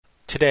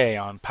Today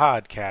on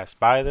Podcast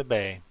by the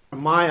Bay.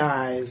 From my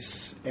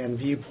eyes and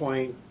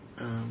viewpoint,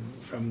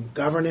 from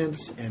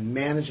governance and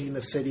managing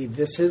the city,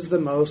 this is the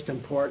most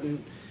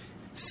important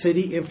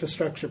city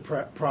infrastructure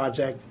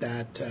project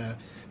that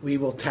we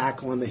will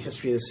tackle in the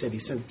history of the city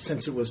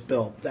since it was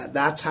built.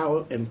 That's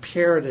how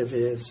imperative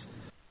it is.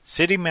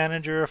 City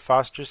Manager of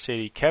Foster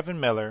City, Kevin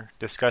Miller,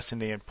 discussing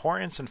the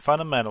importance and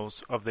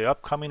fundamentals of the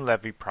upcoming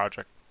levee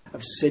project.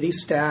 Of city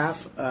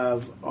staff,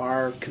 of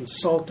our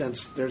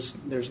consultants,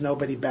 there's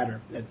nobody better.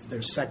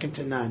 There's second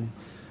to none,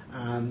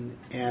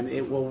 and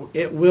it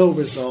will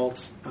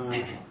result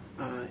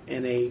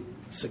in a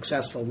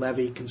successful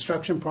levee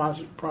construction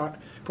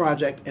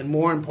project, and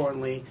more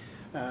importantly,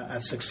 a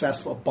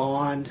successful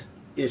bond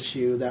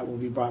issue that will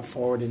be brought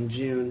forward in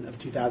June of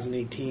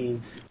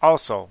 2018.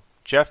 Also,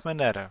 Jeff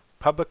Mineta,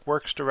 Public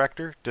Works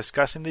Director,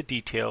 discussing the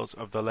details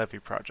of the levee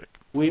project.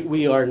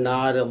 We are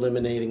not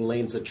eliminating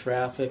lanes of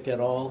traffic at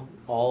all.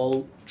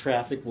 All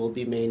traffic will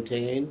be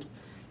maintained,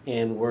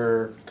 and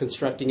we're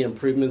constructing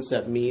improvements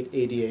that meet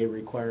ADA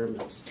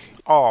requirements.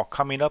 All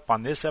coming up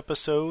on this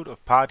episode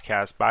of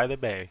Podcast by the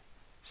Bay.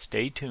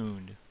 Stay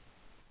tuned.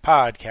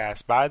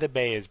 Podcast by the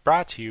Bay is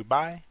brought to you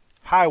by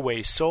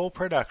Highway Soul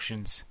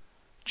Productions.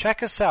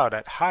 Check us out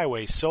at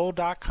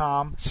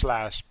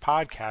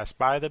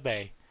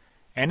highwaysoul.com/podcastbythebay,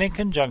 and in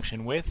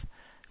conjunction with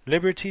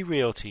Liberty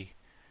Realty.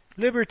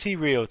 Liberty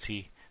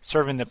Realty,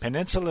 serving the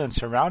peninsula and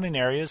surrounding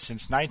areas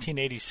since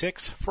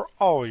 1986 for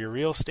all your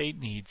real estate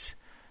needs.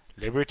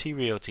 Liberty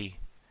Realty.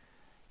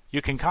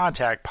 You can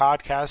contact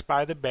Podcast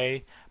by the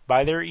Bay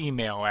by their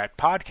email at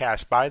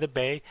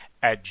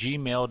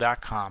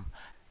podcastbythebay@gmail.com.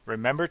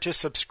 Remember to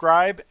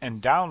subscribe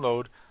and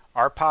download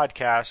our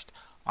podcast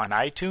on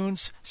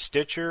iTunes,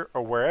 Stitcher,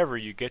 or wherever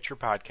you get your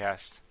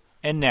podcasts.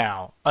 And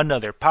now,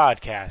 another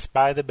Podcast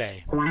by the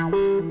Bay.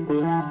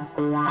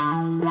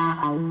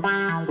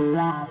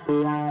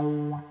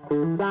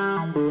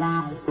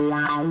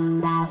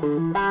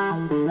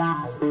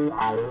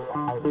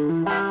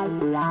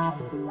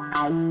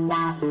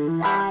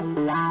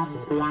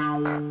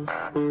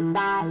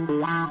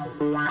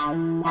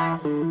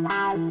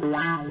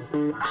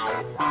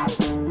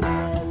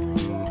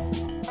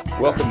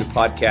 Welcome to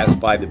Podcast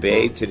by the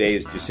Bay. Today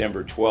is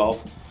December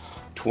 12th.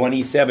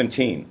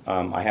 2017.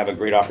 I have a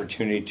great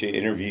opportunity to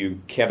interview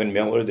Kevin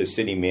Miller, the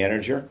city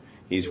manager.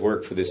 He's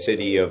worked for the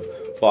city of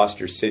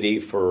Foster City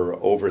for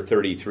over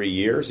 33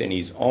 years, and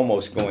he's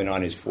almost going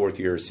on his fourth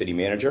year as city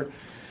manager.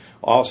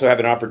 Also have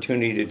an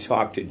opportunity to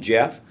talk to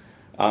Jeff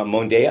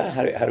Mondea.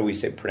 How do we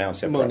pronounce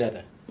that?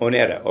 Moneta.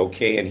 Moneta,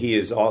 okay, and he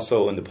is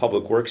also in the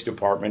Public Works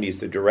Department. He's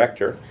the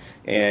director,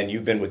 and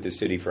you've been with the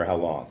city for how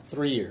long?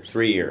 3 years.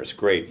 3 years,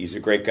 great. He's a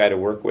great guy to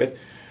work with.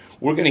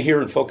 We're going to hear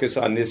and focus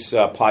on this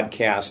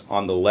podcast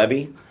on the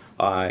levee.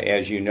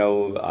 As you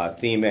know,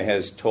 FEMA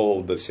has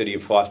told the city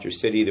of Foster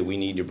City that we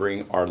need to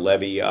bring our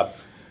levee up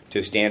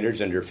to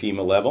standards under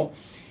FEMA level.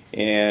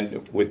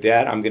 And with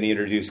that, I'm going to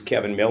introduce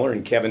Kevin Miller,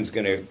 and Kevin's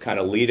going to kind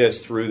of lead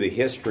us through the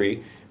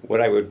history. What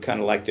I would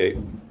kind of like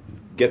to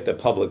get the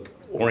public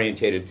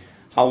orientated,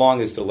 how long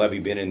has the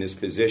levee been in this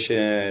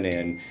position,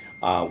 and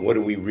what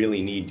do we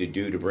really need to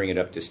do to bring it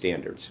up to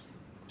standards?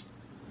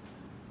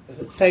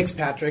 Thanks,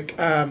 Patrick.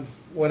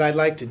 What I'd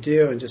like to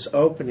do in just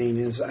opening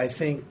is I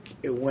think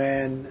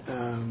when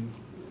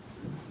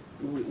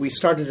we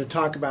started to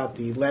talk about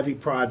the levee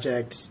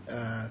project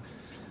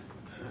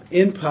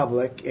in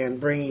public and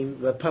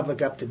bringing the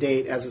public up to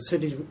date as a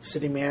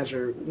city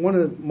manager, one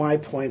of my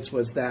points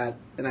was that,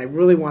 and I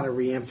really want to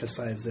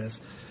reemphasize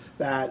this,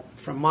 that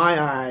from my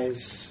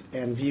eyes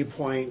and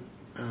viewpoint,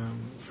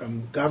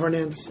 from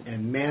governance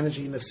and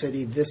managing the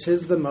city, this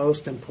is the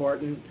most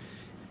important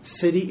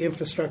city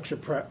infrastructure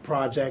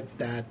project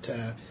that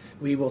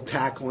we will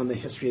tackle in the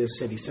history of the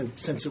city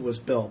since it was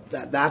built.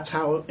 That's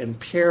how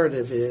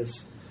imperative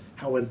it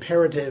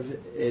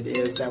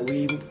is that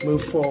we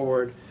move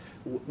forward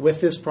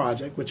with this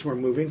project, which we're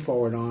moving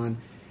forward on,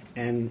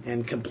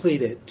 and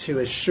complete it to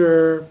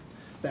assure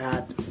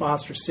that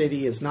Foster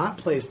City is not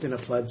placed in a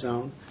flood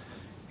zone,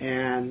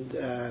 and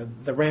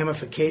the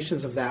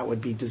ramifications of that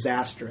would be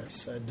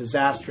disastrous.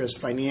 Disastrous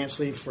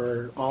financially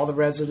for all the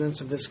residents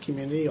of this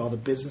community, all the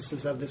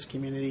businesses of this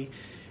community,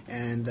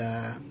 and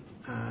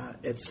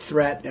its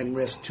threat and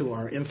risk to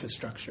our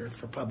infrastructure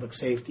for public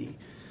safety.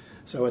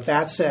 So with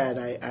that said,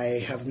 I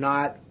have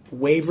not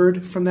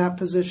wavered from that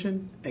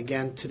position,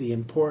 again, to the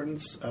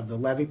importance of the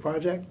levee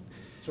project.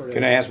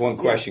 Can I ask one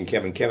question,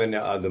 Kevin? Kevin,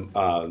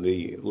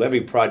 the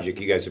levee project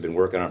you guys have been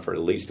working on for at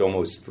least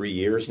almost 3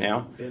 years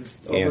now?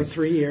 Over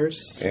 3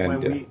 years,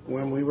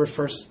 when we were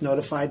first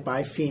notified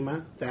by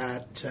FEMA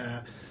that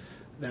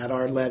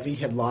our levee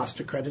had lost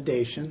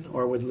accreditation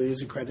or would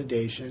lose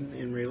accreditation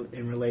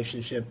in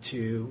relationship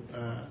to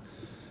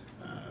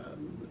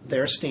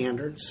their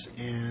standards,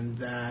 and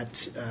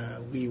that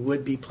we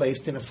would be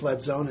placed in a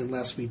flood zone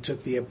unless we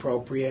took the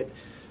appropriate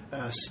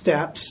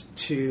steps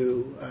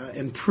to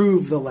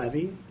improve the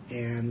levee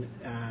and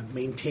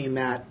maintain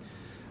that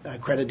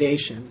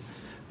accreditation.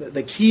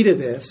 the key to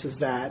this is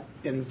that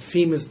in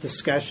FEMA's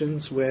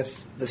discussions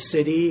with the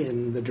city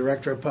and the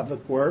Director of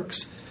Public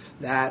Works,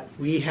 that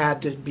we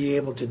had to be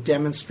able to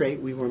demonstrate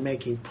we were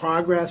making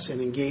progress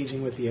and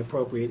engaging with the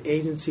appropriate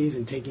agencies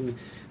and taking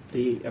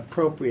the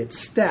appropriate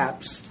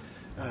steps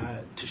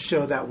to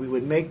show that we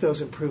would make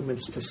those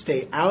improvements to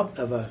stay out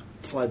of a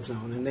flood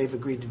zone. And they've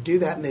agreed to do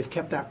that, and they've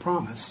kept that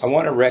promise. I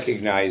want to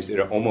recognize that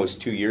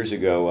almost 2 years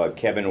ago,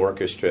 Kevin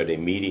orchestrated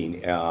a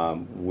meeting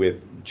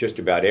with just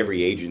about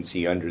every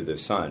agency under the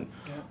sun.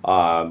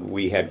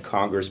 We had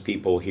Congress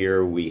people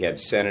here, we had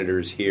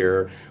senators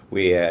here,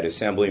 we had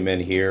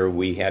assemblymen here,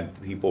 we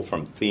had people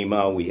from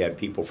FEMA, we had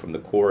people from the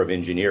Corps of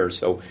Engineers.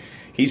 So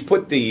he's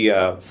put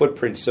the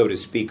footprint, so to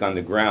speak, on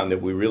the ground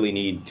that we really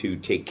need to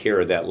take care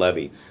of that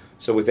levee.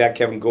 So with that,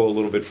 Kevin, go a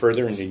little bit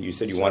further, and you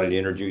said you wanted to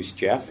introduce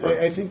Jeff?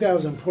 I think that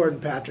was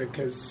important, Patrick,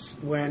 because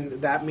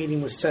when that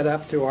meeting was set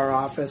up through our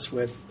office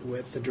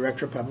with the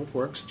Director of Public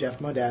Works,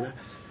 Jeff Modena,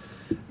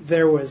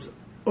 there was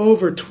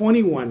over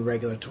 21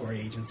 regulatory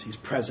agencies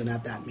present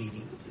at that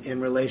meeting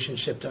in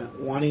relationship to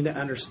wanting to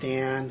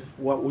understand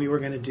what we were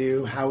going to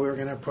do, how we were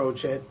going to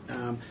approach it,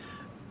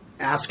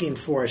 asking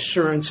for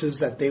assurances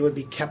that they would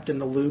be kept in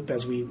the loop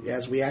as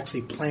we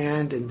actually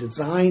planned and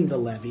designed the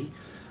levee,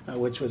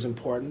 which was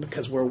important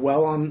because we're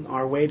well on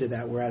our way to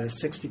that. We're at a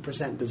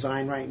 60%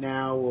 design right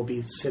now. We'll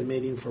be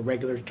submitting for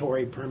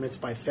regulatory permits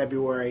by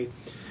February.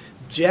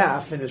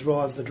 Jeff, in his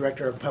role as the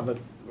Director of Public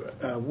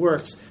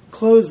Works,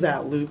 closed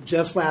that loop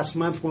just last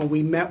month when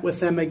we met with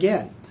them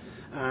again.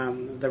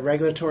 The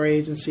regulatory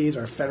agencies,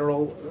 our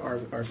federal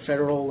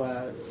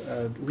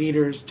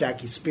leaders,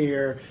 Jackie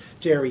Spear,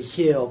 Jerry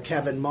Hill,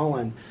 Kevin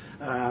Mullen,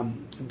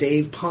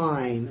 Dave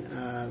Pine,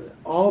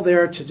 all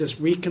there to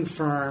just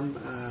reconfirm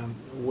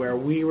where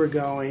we were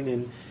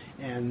going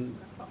and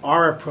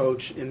our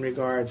approach in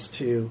regards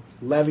to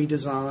levee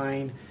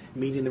design,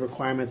 meeting the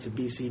requirements of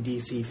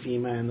BCDC,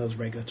 FEMA, and those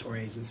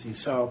regulatory agencies.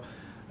 So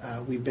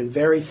we've been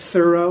very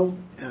thorough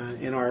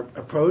in our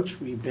approach.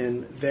 We've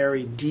been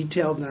very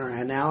detailed in our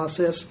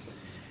analysis.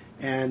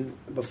 And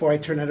before I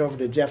turn it over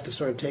to Jeff to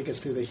sort of take us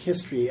through the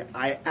history,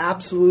 I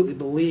absolutely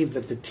believe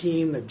that the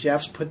team that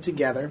Jeff's put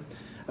together,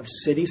 of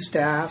city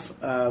staff,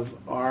 of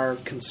our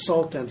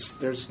consultants,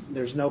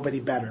 there's nobody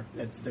better.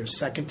 There's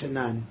second to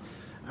none.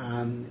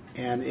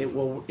 And it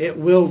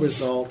will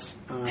result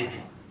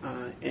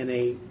in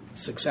a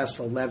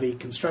successful levee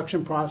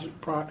construction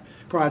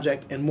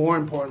project, and more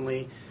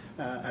importantly,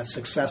 a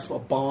successful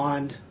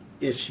bond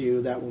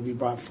issue that will be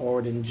brought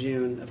forward in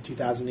June of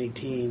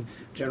 2018,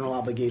 general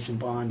obligation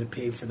bond to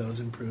pay for those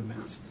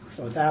improvements.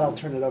 So with that, I'll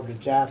turn it over to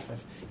Jeff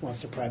if he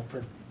wants to provide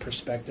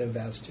perspective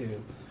as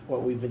to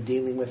what we've been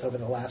dealing with over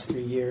the last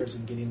 3 years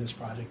and getting this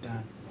project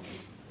done.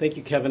 Thank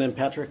you, Kevin and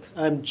Patrick.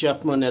 I'm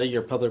Jeff Monetta,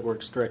 your Public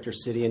Works Director,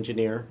 City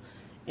Engineer.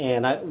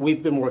 And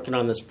we've been working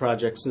on this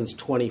project since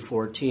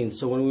 2014.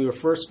 So when we were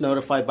first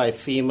notified by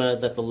FEMA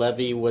that the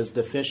levee was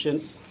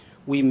deficient,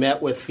 we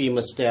met with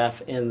FEMA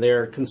staff and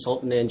their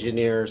consultant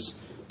engineers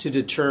to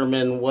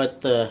determine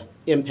what the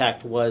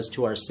impact was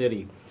to our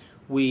city.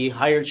 We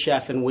hired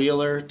Schaff and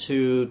Wheeler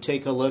to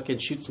take a look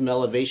and shoot some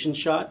elevation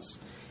shots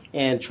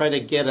and try to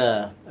get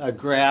a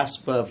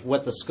grasp of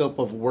what the scope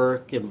of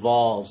work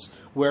involves,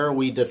 where are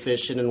we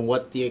deficient, and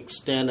what the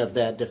extent of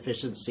that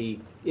deficiency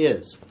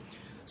is.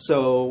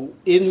 So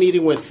in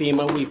meeting with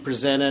FEMA, we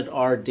presented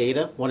our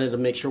data, wanted to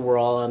make sure we're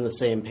all on the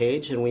same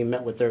page, and we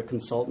met with their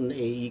consultant,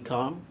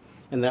 AECOM,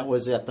 and that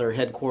was at their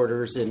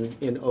headquarters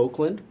in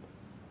Oakland.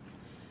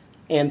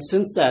 And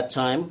since that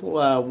time,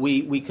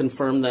 we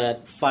confirmed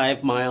that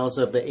 5 miles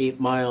of the 8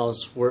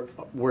 miles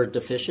were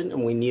deficient,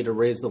 and we need to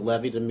raise the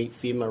levee to meet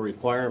FEMA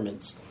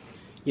requirements.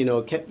 You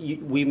know,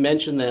 we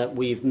mentioned that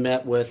we've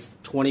met with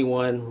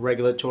 21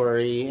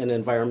 regulatory and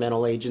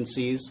environmental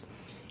agencies,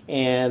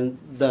 and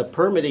the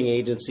permitting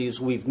agencies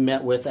we've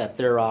met with at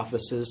their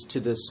offices to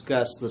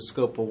discuss the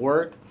scope of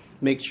work,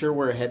 make sure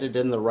we're headed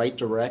in the right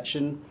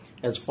direction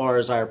as far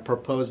as our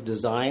proposed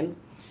design.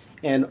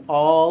 And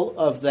all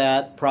of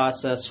that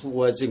process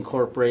was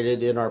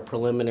incorporated in our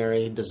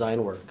preliminary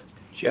design work.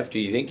 Jeff, do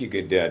you think you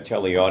could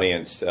tell the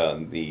audience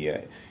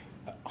the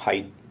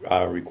height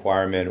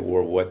requirement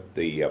or what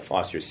the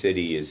Foster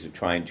City is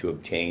trying to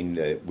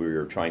obtain?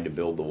 We're trying to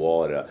build the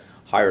wall at a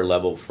higher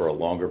level for a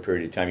longer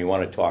period of time. You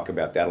want to talk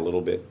about that a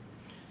little bit?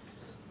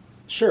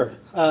 Sure.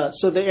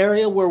 So the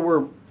area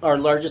where our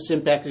largest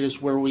impact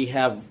is where we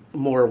have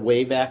more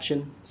wave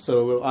action.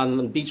 So on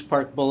the Beach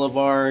Park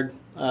Boulevard,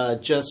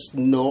 just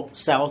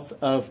south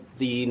of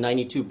the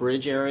 92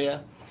 Bridge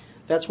area,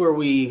 that's where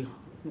we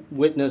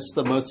witnessed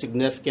the most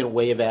significant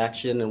wave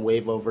action and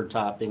wave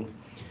overtopping.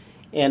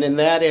 And in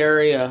that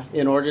area,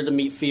 in order to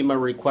meet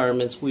FEMA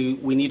requirements, we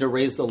need to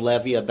raise the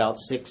levee about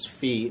 6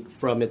 feet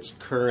from its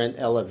current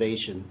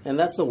elevation. And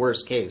that's the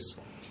worst case.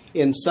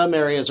 In some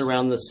areas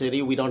around the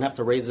city, we don't have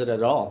to raise it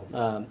at all.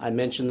 I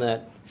mentioned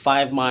that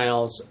 5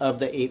 miles of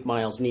the 8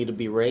 miles need to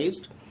be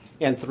raised,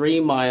 and 3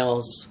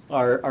 miles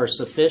are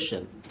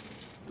sufficient.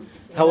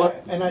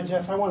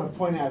 Jeff, I want to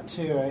point out,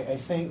 too, I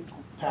think,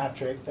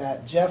 Patrick,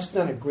 that Jeff's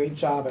done a great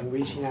job in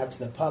reaching out to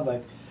the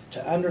public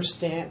to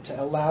understand,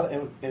 to allow,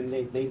 and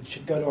they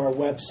should go to our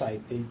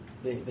website.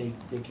 They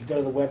could go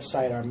to the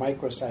website, our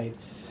microsite,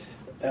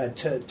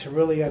 to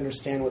really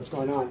understand what's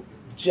going on.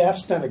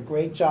 Jeff's done a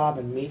great job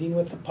in meeting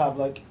with the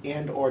public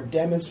and or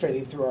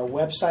demonstrating through our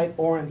website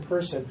or in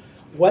person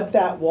what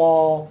that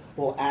wall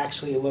will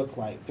actually look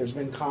like. There's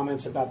been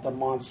comments about the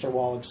monster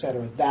wall,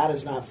 etc. That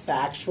is not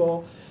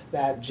factual.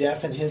 That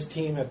Jeff and his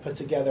team have put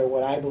together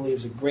what I believe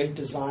is a great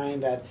design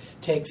that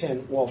takes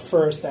in, well,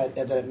 first, that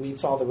it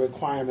meets all the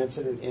requirements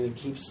and it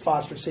keeps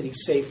Foster City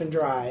safe and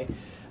dry.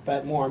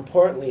 But more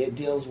importantly, it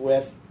deals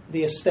with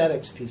the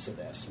aesthetics piece of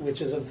this,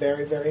 which is a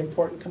very, very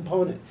important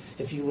component.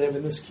 If you live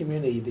in this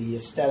community, the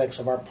aesthetics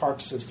of our park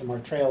system, our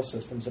trail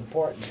system is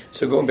important.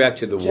 So going back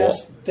to the wall.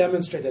 Just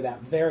demonstrated that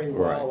very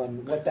well Right.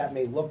 and what that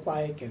may look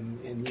like.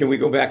 And Can we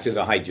go back to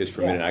the height just for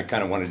a Yeah. minute? I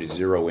kind of wanted to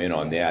zero in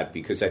on that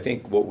because I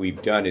think what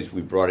we've done is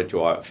we brought it to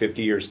a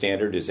 50-year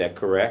standard. Is that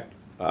correct?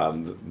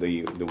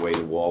 The way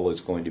the wall is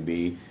going to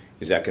be,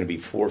 is that going to be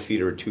 4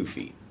 feet or 2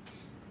 feet?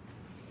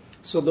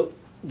 So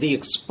the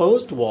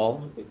exposed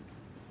wall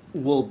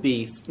will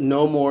be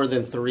no more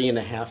than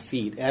 3.5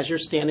 feet. As you're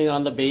standing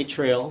on the Bay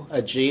Trail,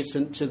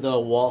 adjacent to the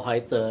wall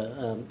height,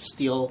 the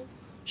steel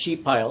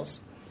sheet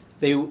piles,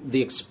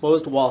 the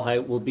exposed wall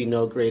height will be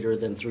no greater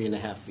than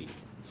 3.5 feet.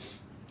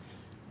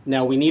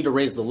 Now, we need to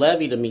raise the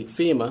levee to meet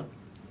FEMA.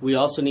 We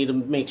also need to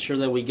make sure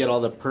that we get all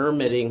the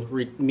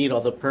meet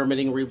all the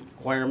permitting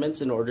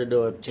requirements in order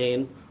to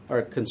obtain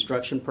our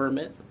construction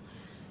permit.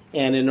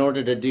 And in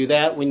order to do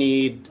that, we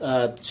need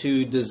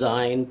to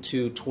design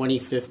to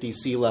 2050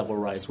 sea level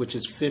rise, which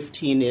is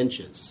 15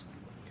 inches.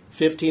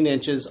 15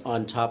 inches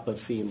on top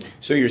of FEMA.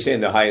 So you're saying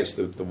the highest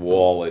of the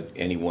wall at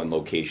any one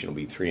location will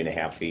be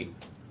 3.5 feet?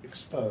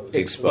 exposed.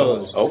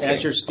 Exposed. Okay.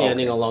 As you're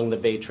standing Okay. along the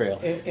Bay Trail.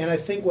 And I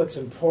think what's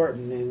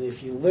important, and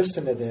if you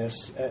listen to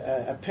this,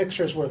 a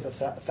picture's worth a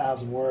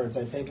 1,000 words.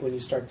 I think when you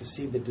start to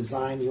see the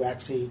design, you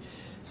actually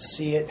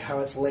see it, how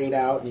it's laid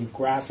out, and you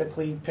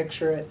graphically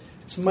picture it.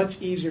 It's much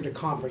easier to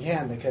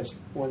comprehend because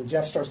when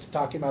Jeff starts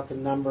talking about the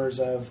numbers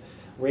of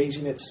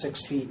raising it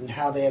 6 feet and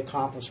how they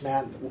accomplish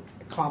that,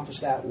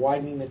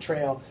 widening the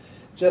trail,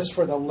 just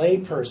for the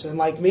layperson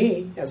like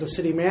me as a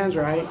city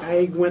manager,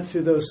 I went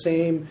through those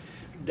same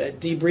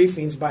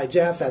debriefings by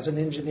Jeff as an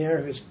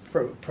engineer who's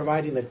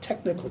providing the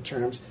technical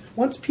terms.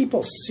 Once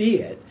people see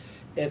it,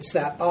 it's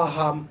that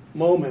aha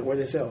moment where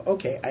they say, oh,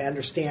 okay, I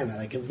understand that.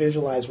 I can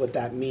visualize what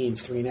that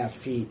means, 3.5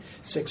 feet,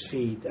 6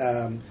 feet.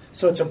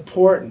 So it's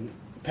important,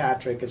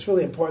 Patrick. It's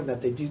really important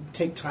that they do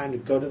take time to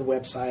go to the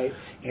website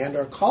and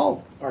or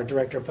call our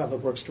Director of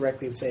Public Works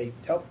directly and say,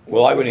 oh.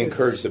 Well, I would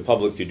encourage the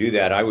public to do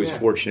that. I was Yeah.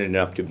 fortunate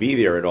enough to be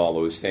there at all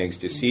those things,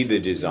 to see the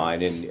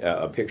design, and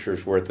a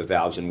picture's worth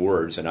 1,000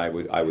 words, and I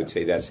would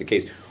say that's the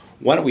case.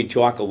 Why don't we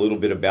talk a little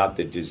bit about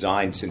the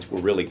design, since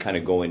we're really kind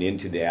of going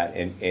into that,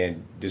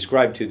 and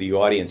describe to the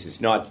audience,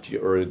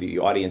 or the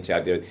audience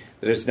out there,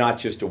 that it's not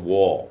just a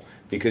wall.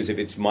 Because if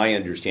it's my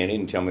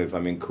understanding, and tell me if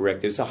I'm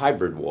incorrect, it's a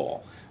hybrid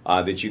wall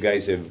that you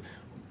guys have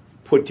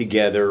put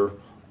together,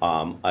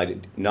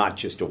 not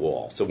just a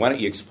wall. So why don't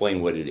you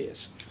explain what it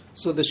is?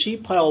 So the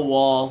sheet pile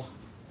wall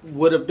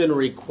would have been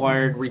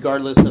required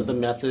regardless of the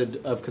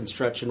method of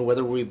construction,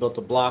 whether we built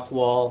a block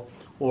wall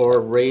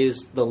or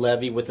raised the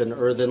levee with an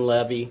earthen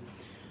levee.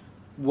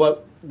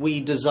 What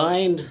we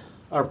designed,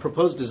 our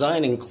proposed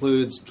design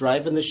includes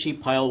driving the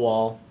sheet pile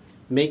wall,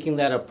 making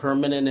that a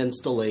permanent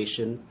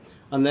installation,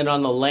 and then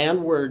on the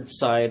landward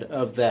side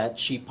of that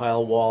sheet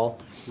pile wall,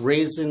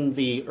 raising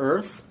the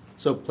earth,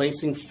 so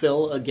placing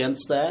fill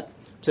against that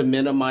to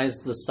minimize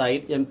the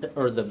site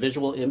or the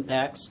visual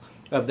impacts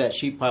of that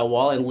sheet pile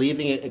wall, and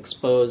leaving it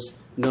exposed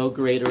no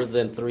greater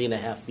than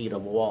 3.5 feet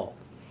of wall.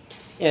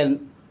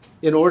 And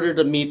in order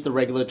to meet the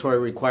regulatory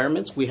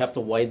requirements, we have to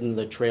widen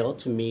the trail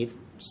to meet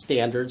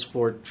standards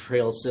for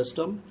trail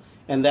system,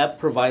 and that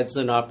provides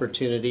an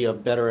opportunity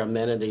of better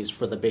amenities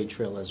for the Bay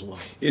Trail as well.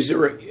 Is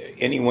there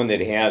anyone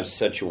that has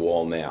such a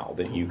wall now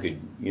that you could,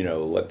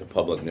 let the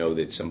public know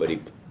that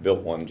somebody built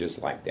one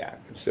just like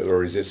that? So,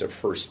 or is this a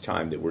first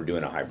time that we're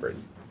doing a hybrid?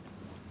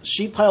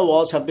 Sheet pile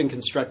walls have been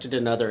constructed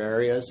in other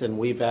areas, and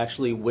we've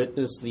actually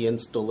witnessed the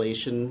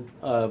installation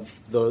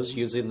of those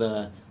using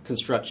the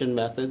construction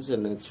methods,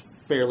 and it's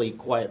a fairly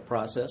quiet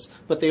process,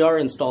 but they are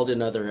installed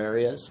in other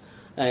areas.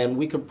 And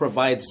we could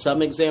provide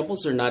some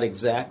examples. They're not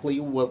exactly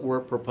what we're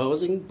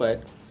proposing,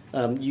 but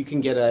you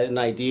can get an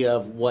idea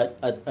of what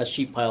a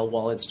sheet pile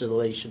wall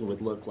installation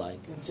would look like.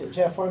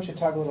 Jeff, why don't you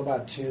talk a little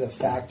about, too, the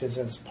fact is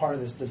as part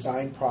of this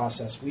design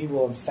process, we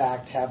will, in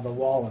fact, have the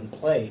wall in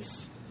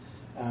place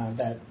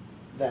that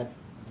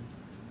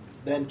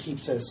then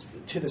keeps us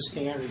to the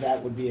standard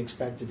that would be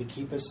expected to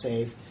keep us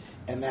safe,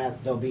 and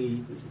that there'll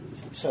be,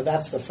 so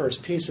that's the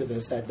first piece of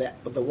this,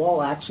 that the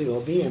wall actually will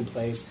be in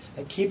place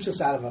that keeps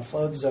us out of a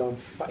flood zone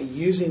by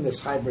using this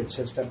hybrid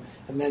system,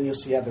 and then you'll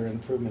see other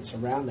improvements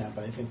around that.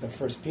 But I think the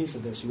first piece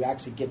of this, you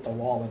actually get the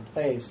wall in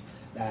place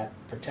that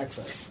protects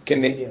us.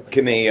 Can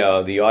immediately.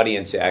 the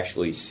audience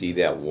actually see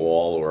that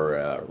wall or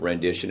a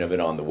rendition of it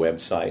on the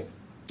website?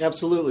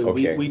 Absolutely.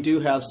 Okay. We do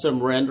have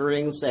some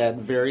renderings at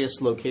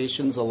various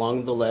locations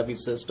along the levee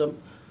system.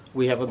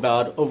 We have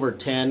about over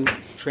 10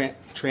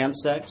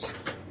 transects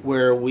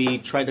where we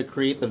try to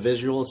create the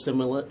visual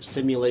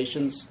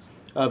simulations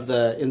of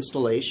the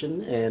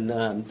installation,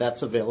 and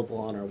that's available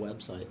on our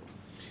website.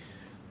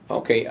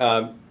 Okay.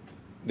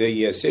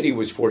 The city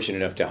was fortunate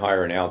enough to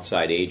hire an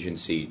outside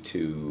agency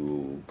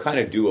to kind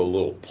of do a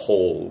little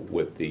poll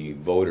with the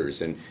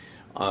voters, and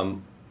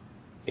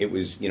it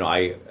was,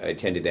 I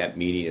attended that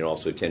meeting and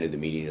also attended the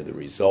meeting of the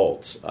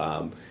results.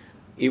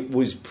 It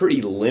was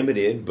pretty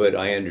limited, but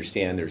I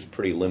understand there's a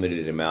pretty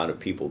limited amount of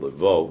people to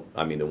vote.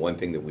 I mean, the one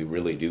thing that we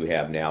really do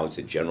have now is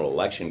a general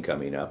election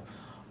coming up.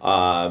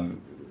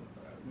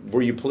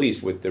 Were you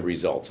pleased with the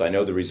results? I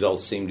know the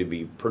results seem to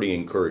be pretty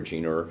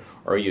encouraging, or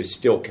are you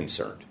still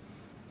concerned?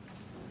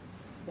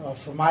 Well,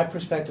 from my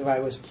perspective, I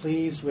was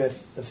pleased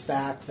with the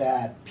fact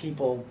that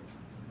people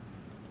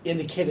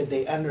indicated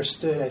they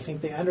understood. I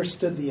think they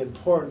understood the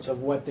importance of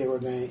what they were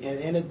going,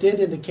 and it did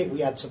indicate we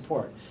had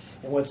support.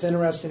 And what's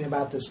interesting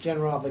about this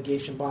general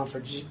obligation bond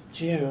for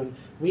June,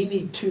 we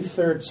need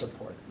 2/3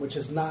 support, which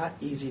is not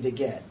easy to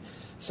get.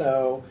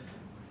 So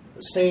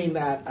saying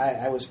that,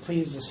 I was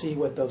pleased to see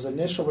what those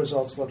initial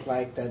results looked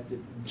like, that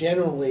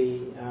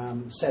generally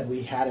said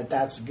we had it.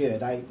 That's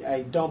good.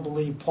 I don't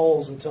believe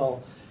polls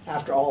until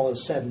after all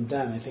is said and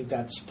done. I think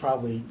that's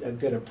probably a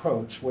good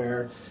approach,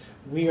 where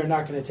we are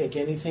not going to take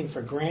anything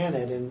for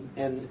granted.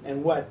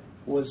 And what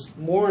was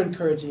more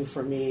encouraging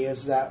for me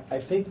is that I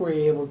think we're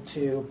able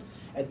to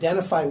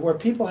identify where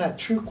people had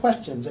true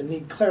questions and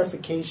need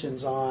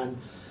clarifications on,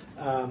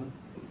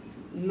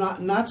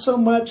 not so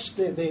much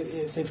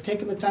if they've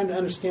taken the time to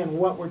understand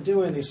what we're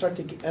doing, they start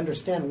to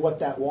understand what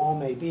that wall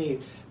may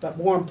be. But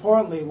more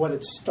importantly, what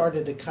it's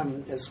started to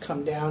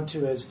come down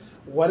to is,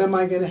 what am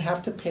I going to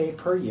have to pay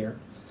per year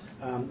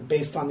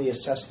based on the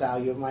assessed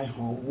value of my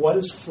home? What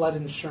is flood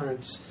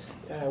insurance?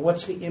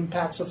 What's the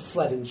impacts of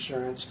flood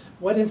insurance?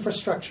 What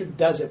infrastructure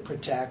does it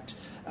protect?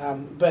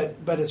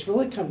 But it's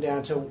really come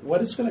down to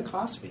what it's going to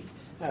cost me,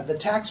 the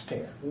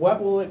taxpayer.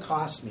 What will it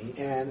cost me?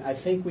 And I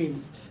think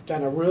we've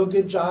done a real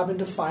good job in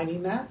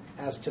defining that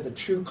as to the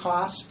true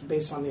cost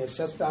based on the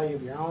assessed value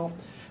of your home,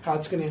 how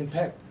it's going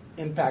to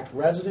impact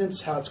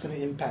residents, how it's going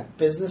to impact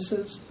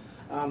businesses.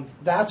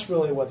 That's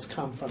really what's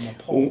come from the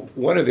poll.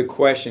 One of the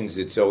questions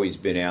that's always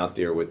been out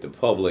there with the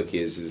public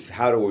is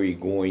how are we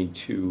going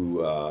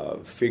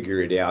to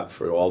figure it out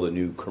for all the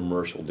new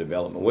commercial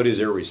development? What is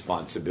their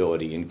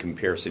responsibility in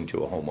comparison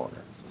to a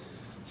homeowner?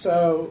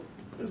 So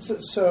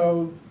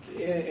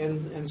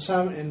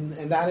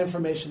that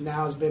information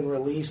now has been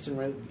released in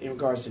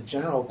regards to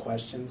general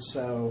questions.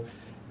 So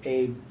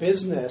a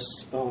business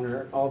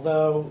owner,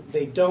 although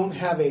they don't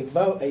have a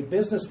vote, a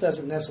business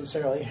doesn't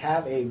necessarily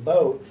have a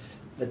vote.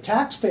 The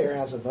taxpayer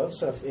has a vote.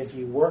 So if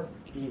you work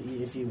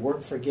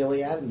for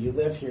Gilead and you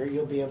live here,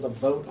 you'll be able to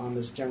vote on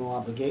this general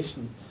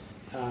obligation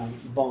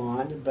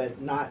bond,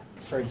 but not,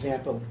 for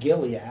example,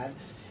 Gilead.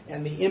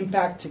 And the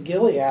impact to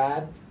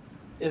Gilead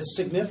is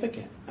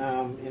significant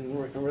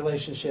in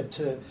relationship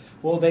to,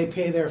 will they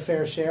pay their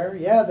fair share?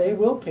 Yeah, they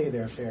will pay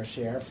their fair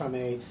share from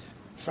a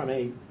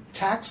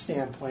tax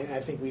standpoint. I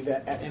think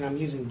and I'm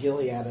using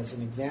Gilead as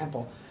an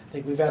example. I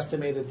think we've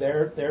estimated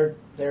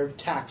their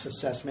tax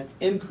assessment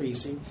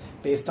increasing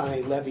based on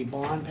a levy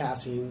bond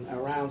passing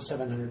around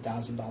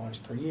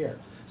 $700,000 per year.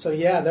 So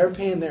yeah, they're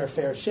paying their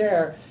fair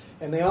share,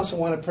 and they also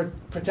want to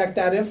protect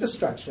that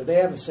infrastructure. They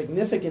have a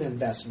significant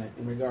investment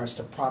in regards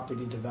to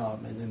property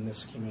development in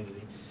this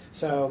community.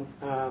 So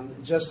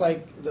just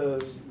like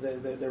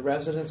the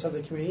residents of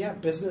the community, yeah,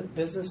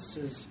 business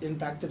is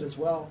impacted as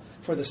well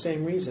for the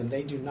same reason.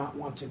 They do not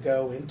want to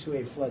go into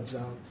a flood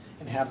zone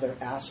and have their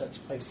assets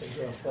placed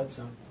into a flood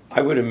zone.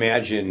 I would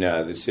imagine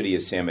the city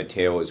of San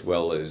Mateo as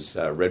well as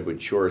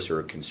Redwood Shores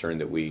are concerned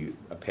that we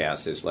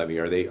pass this levy.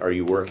 Are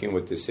you working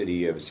with the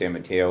city of San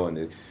Mateo and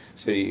the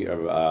city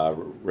of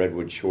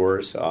Redwood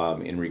Shores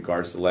in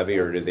regards to the levy,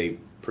 or are they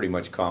pretty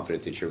much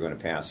confident that you're going to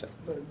pass it?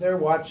 They're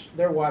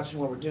watching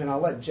what we're doing.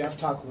 I'll let Jeff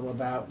talk a little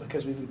about,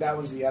 because that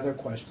was the other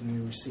question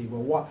we received.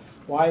 Well,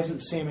 why isn't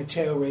San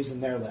Mateo raising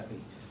their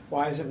levy?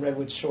 Why isn't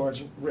Redwood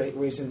Shores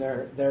raising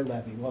their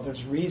levy? Well,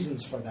 there's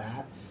reasons for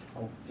that,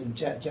 and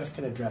Jeff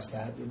can address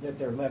that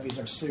their levies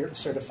are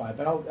certified.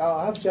 But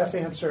I'll have Jeff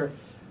answer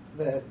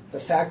the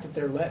fact that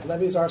their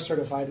levies are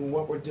certified and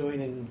what we're doing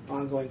in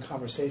ongoing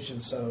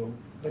conversations. So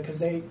because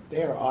they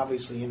are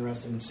obviously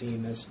interested in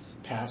seeing this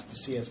passed to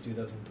see us do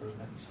those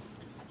improvements.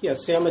 Yeah,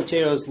 San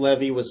Mateo's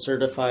levy was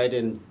certified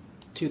in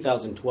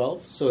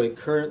 2012, so it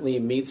currently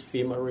meets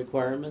FEMA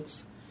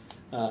requirements.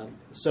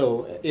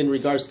 So in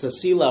regards to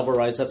sea level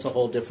rise, that's a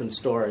whole different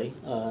story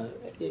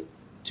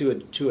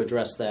to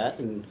address that.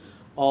 And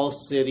all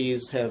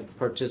cities have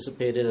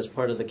participated as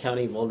part of the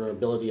county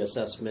vulnerability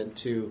assessment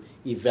to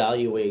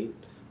evaluate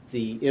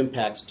the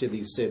impacts to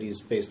these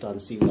cities based on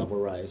sea level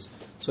rise.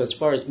 So as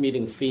far as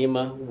meeting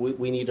FEMA,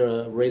 we need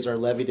to raise our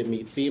levy to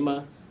meet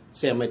FEMA.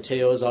 San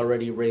Mateo has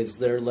already raised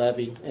their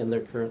levy, and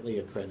they're currently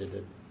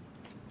accredited.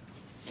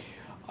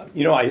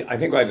 I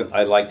think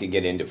I'd like to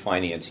get into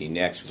financing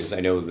next because I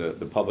know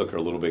the public are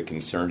a little bit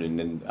concerned, and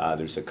then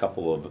there's a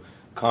couple of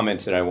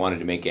comments that I wanted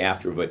to make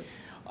after. But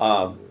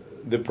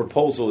the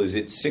proposal, is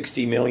it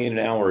 $60 million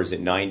now, or is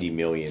it $90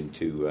 million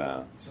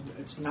to?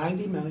 It's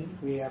 $90 million.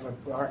 We have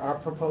our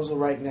proposal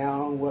right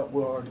now, and what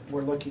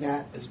we're looking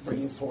at is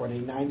bringing forward a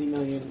 $90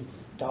 million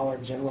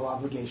general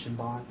obligation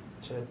bond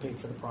to pay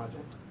for the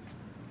project.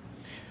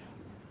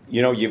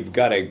 You've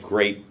got a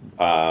great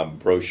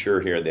brochure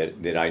here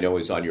that I know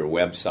is on your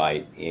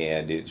website,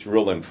 and it's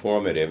real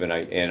informative. And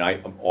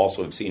I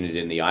also have seen it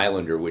in the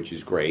Islander, which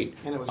is great.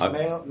 And it was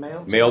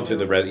mailed to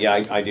the resident.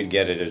 Yeah, I did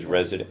get it as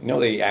resident.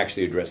 No, they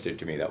actually addressed it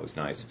to me. That was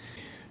nice.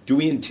 Do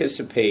we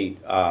anticipate?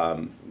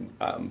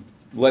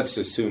 Let's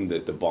assume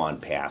that the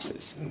bond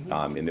passes,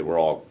 and that we're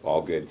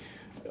all good.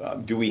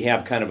 Do we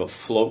have kind of a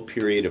float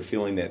period of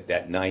feeling that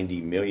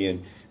 $90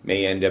 million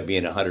may end up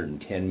being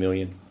 $110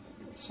 million?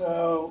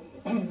 So.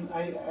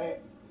 I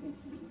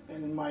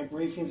in my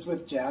briefings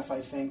with Jeff,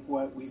 I think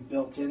what we've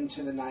built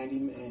into the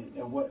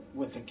 90,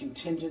 with the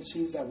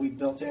contingencies that we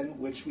built in,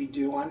 which we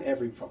do on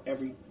every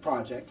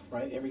project,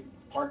 right? Every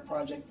park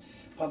project,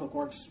 public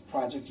works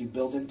project, you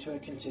build into a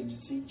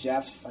contingency.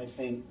 Jeff, I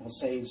think, will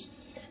say is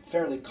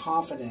fairly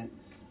confident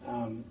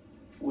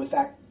with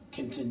that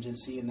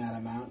contingency in that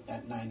amount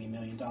at $90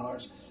 million.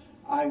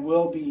 I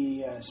will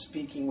be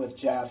speaking with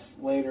Jeff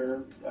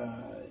later.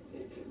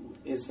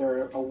 Is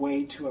there a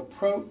way to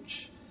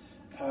approach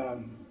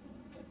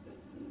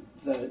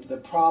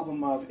the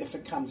problem of if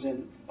it comes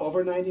in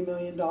over $90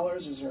 million?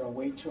 Is there a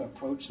way to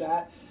approach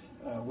that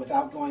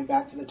without going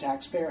back to the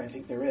taxpayer? I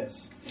think there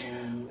is.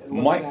 And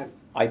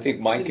I think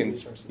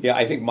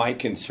my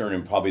concern,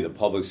 and probably the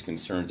public's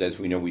concerns, as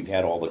we know, we've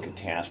had all the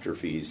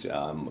catastrophes,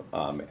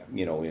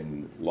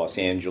 in Los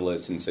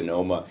Angeles and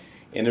Sonoma.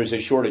 And there's a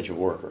shortage of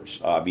workers.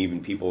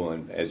 Even people,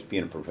 as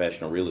being a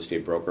professional real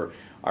estate broker,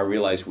 I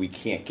realize we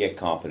can't get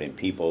competent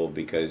people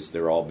because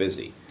they're all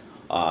busy.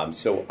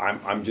 So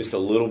I'm just a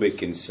little bit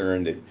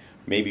concerned that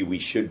maybe we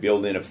should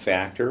build in a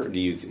factor.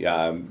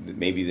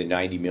 Maybe the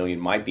 $90 million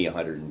might be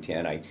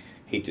 110. I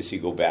hate to see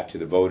go back to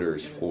the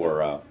voters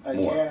for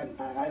more.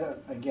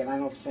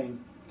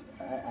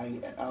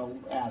 I'll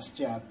ask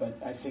Jeff, but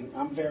I think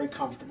I'm very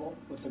comfortable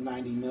with the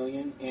 $90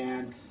 million.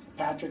 And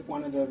Patrick,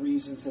 one of the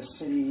reasons the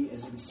city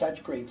is in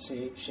such great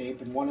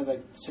shape, and one of the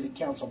city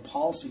council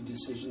policy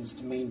decisions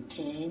to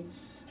maintain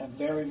a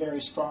very,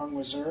 very strong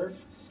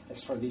reserve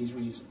is for these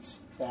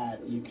reasons.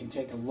 That you can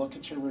take a look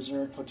at your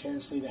reserve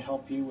potentially to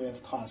help you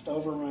with cost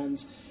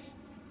overruns.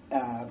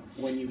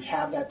 When you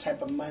have that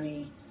type of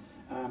money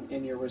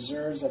in your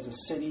reserves as a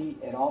city,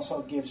 it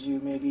also gives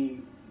you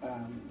maybe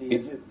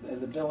the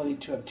ability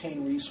to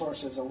obtain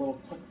resources a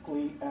little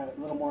quickly, a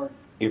little more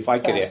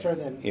faster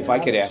than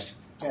others.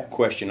 A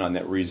question on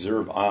that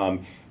reserve.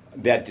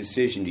 That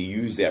decision to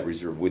use that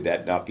reserve, would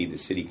that not be the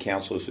city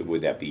council's, or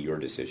would that be your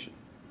decision?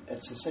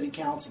 It's the city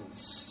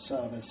council's.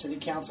 So the city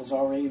council's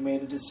already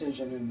made a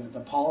decision, and the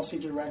policy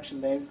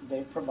direction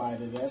they've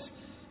provided us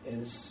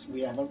is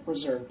we have a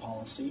reserve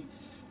policy.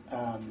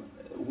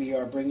 We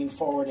are bringing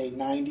forward a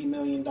 $90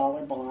 million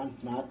bond,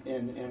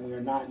 and we are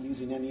not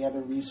using any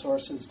other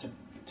resources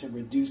to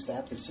reduce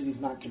that. The city's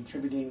not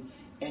contributing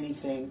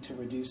anything to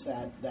reduce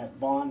that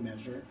bond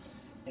measure.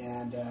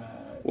 And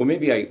well,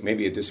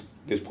 maybe at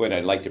this point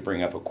I'd like to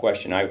bring up a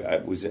question. I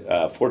was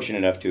fortunate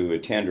enough to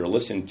attend or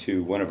listen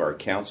to one of our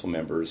council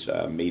members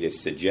made a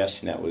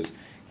suggestion. That was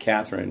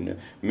Catherine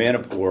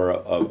Manipur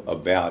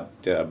about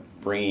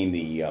bringing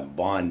the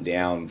bond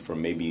down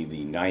from maybe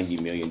the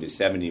 $90 million to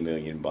 $70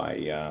 million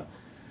by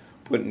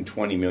putting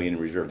 $20 million in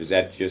reserve. Is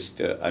that just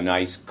a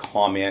nice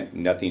comment?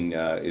 Nothing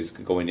is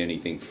going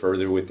anything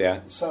further with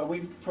that? So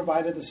we've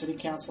provided the city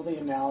council the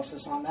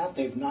analysis on that.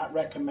 They've not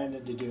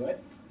recommended to do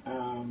it.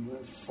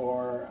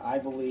 I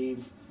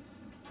believe,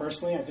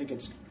 personally, I think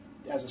it's,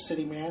 as a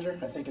city manager,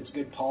 I think it's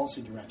good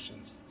policy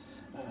directions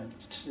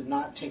to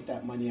not take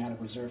that money out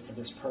of reserve for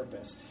this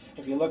purpose.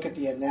 If you look at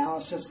the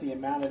analysis, the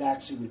amount it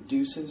actually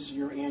reduces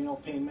your annual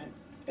payment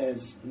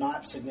is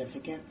not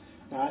significant.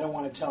 Now, I don't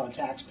want to tell a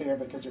taxpayer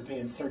because they're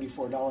paying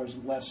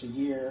 $34 less a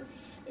year.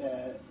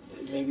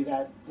 Maybe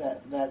that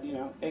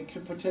it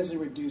could potentially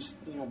reduce,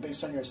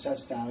 based on your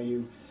assessed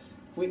value.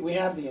 We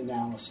have the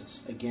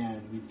analysis.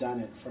 Again, we've done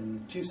it from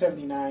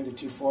 $279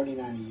 to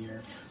 $249 a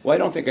year. Well, I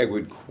don't think I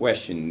would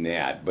question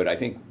that, but I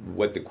think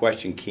what the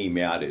question came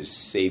out is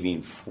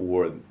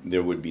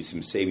there would be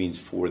some savings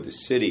for the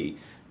city,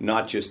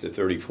 not just the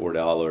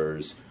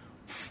 $34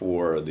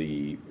 for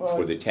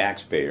the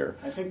taxpayer.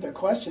 I think the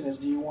question is,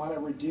 do you want to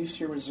reduce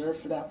your reserve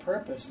for that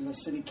purpose? And the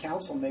city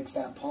council makes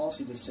that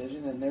policy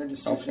decision, and their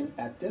decision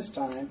at this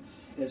time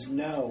is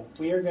no.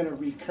 We are going to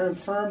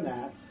reconfirm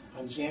that.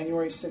 On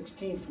January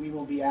 16th, we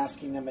will be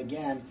asking them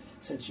again,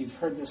 since you've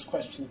heard this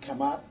question come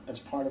up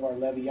as part of our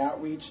levy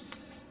outreach,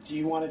 do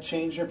you want to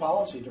change your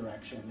policy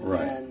direction?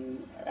 Right.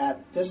 And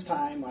at this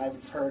time,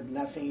 I've heard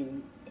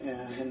nothing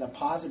in the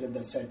positive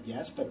that said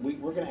yes, but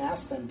we're going to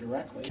ask them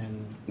directly.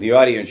 And the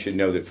audience should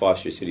know that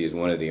Foster City is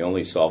one of the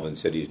only solvent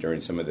cities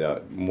during some of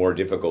the more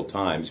difficult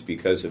times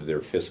because of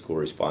their fiscal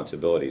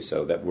responsibility.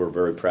 So that we're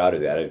very proud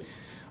of that.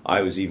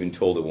 I was even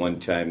told at one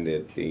time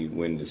that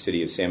when the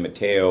city of San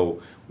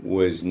Mateo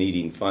was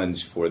needing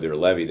funds for their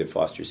levy, that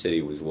Foster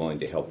City was willing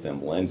to help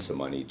them lend some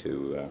money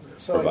to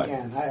provide.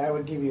 Again, I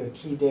would give you a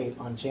key date.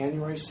 On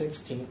January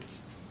 16th,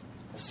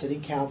 the City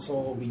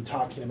Council will be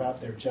talking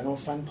about their general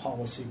fund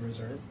policy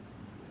reserve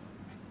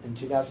in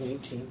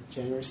 2018,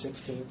 January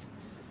 16th.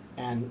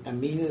 And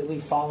immediately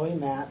following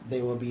that,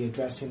 they will be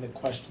addressing the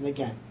question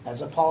again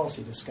as a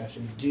policy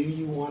discussion. Do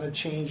you want to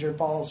change your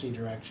policy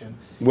direction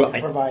and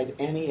provide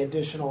any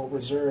additional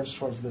reserves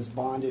towards this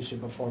bond issue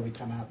before we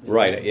come out?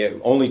 Right.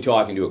 Only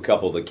talking to a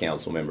couple of the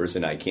council members,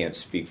 and I can't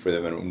speak for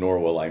them, and nor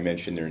will I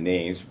mention their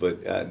names,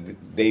 but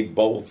they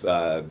both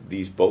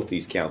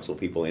these council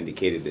people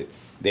indicated that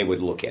they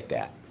would look at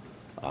that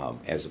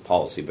as a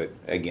policy. But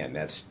again,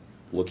 that's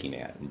looking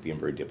at and being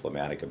very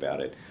diplomatic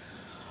about it.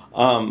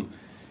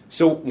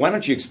 So why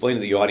don't you explain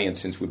to the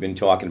audience, since we've been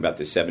talking about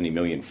the $70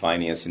 million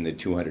financing, the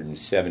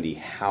 $270,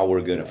 how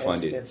we're going to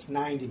fund it? It's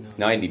 $90 million.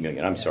 $90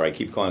 million. I'm sorry, I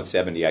keep calling it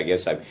 70. I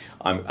guess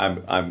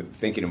I'm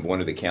thinking of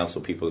one of the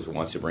council people who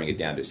wants to bring it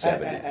down to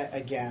 70.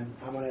 Again,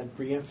 I'm going to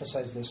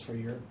reemphasize this for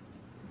you.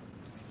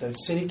 The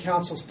City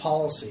Council's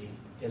policy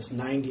is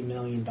 $90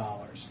 million.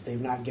 They've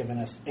not given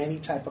us any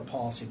type of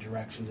policy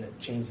direction to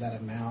change that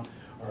amount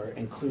or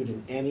include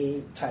in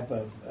any type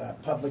of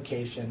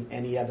publication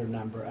any other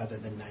number other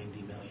than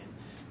 $90 million.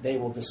 They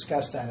will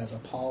discuss that as a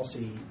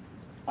policy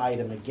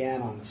item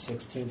again on the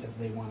 16th if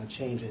they want to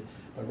change it.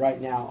 But right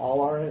now,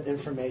 all our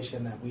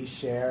information that we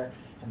share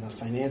and the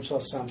financial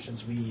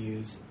assumptions we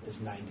use is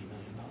 $90 million.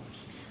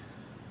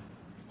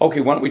 Okay,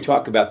 why don't we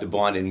talk about the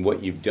bond and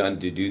what you've done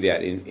to do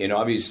that? And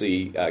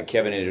obviously,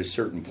 Kevin, at a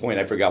certain point,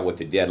 I forgot what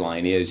the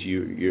deadline is.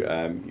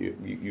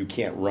 You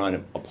can't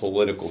run a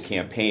political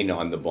campaign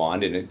on the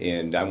bond,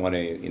 and I want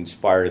to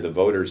inspire the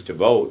voters to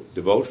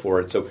vote for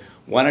it. So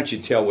why don't you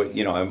tell what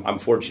I'm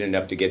fortunate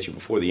enough to get you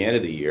before the end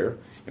of the year,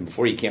 and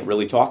before you can't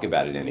really talk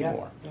about it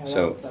anymore.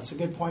 Yeah, that's a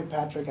good point,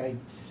 Patrick.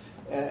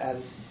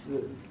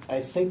 I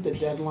think the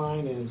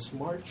deadline is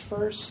March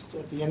 1st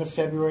at the end of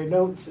February.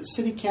 No, the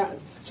city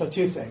count. So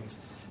two things.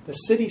 The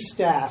city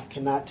staff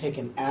cannot take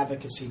an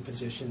advocacy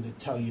position to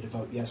tell you to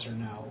vote yes or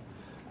no.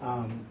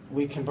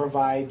 We can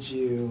provide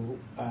you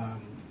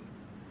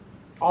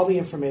all the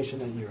information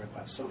that you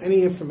request. So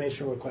any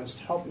information request,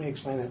 help me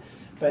explain that.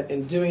 But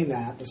in doing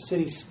that, the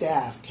city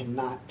staff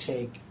cannot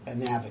take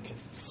an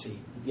advocacy,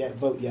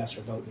 vote yes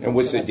or vote no. And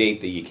what's the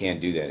date that you can't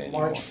do that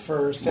anymore? March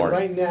 1st. And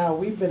right now,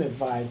 we've been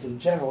advised in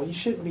general, you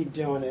shouldn't be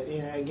doing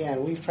it.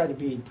 Again, we've tried to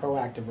be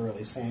proactive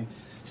early, saying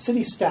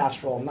city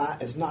staff's role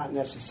is not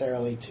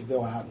necessarily to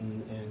go out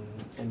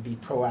and be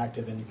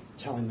proactive in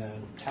telling the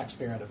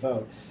taxpayer how to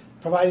vote,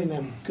 providing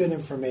them good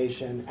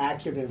information,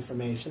 accurate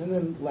information, and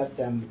then let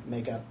them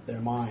make up their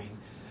mind.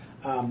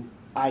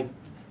 I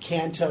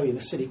can tell you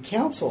the city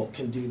council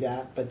can do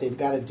that, but they've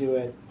got to do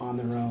it on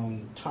their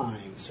own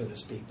time, so to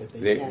speak.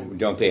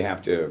 Don't they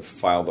have to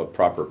file the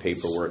proper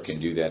paperwork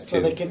and do that too? So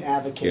they can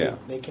advocate. Yeah,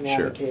 they can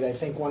advocate. Sure. I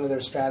think one of their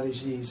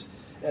strategies,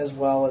 as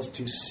well as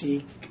to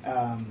seek.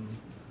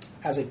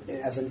 As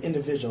an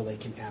individual, they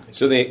can advocate.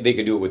 So they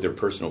can do it with their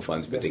personal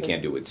funds, but they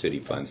can't do it with city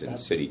funds and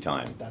city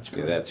time. That's great.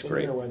 Yeah, that's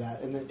great.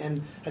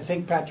 And I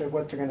think, Patrick,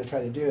 what they're going to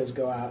try to do is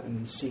go out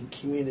and seek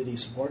community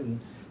support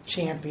and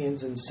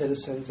champions and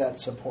citizens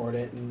that support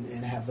it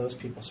and have those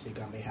people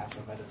speak on behalf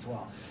of it as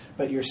well.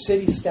 But your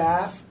city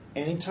staff,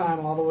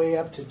 anytime all the way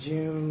up to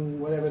June,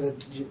 whatever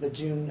the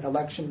June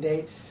election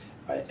date,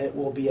 it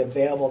will be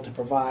available to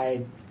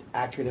provide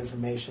accurate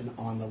information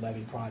on the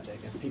levy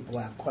project. If people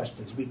have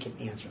questions, we can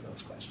answer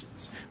those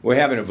questions. We're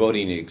having a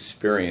voting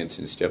experience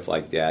and stuff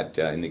like that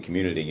in the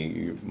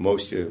community.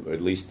 Most,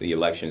 at least the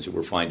elections that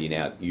we're finding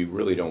out, you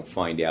really don't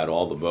find out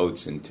all the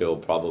votes until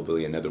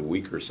probably another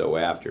week or so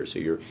after.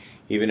 So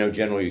even though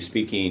generally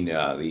speaking,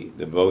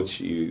 the votes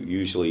you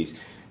usually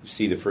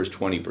see the first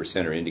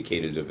 20% are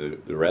indicated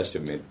of the rest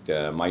of them,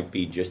 it might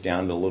be just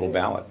down to the little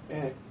ballot.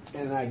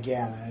 And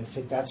again, I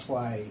think that's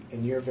why,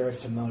 and you're very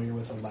familiar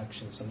with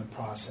elections and the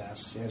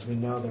process. As we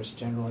know, there's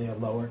generally a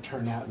lower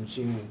turnout in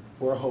June.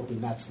 We're hoping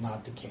that's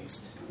not the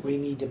case. We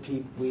need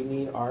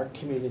our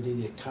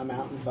community to come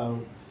out and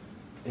vote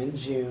in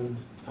June,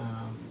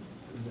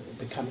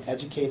 become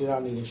educated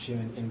on the issue,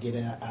 and get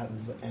out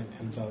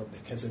and vote.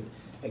 Because it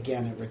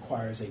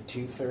requires a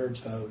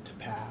 2/3 vote to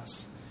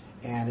pass.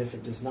 And if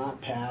it does not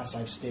pass,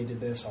 I've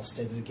stated this, I'll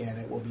state it again,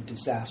 it will be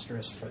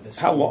disastrous for this.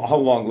 How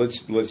long?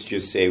 Let's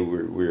just say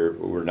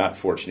we're not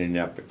fortunate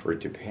enough for it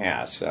to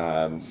pass.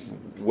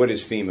 What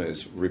is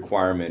FEMA's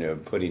requirement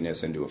of putting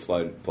us into a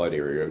flood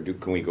area?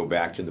 Can we go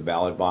back to the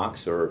ballot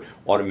box, or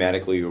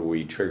automatically are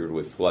we triggered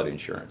with flood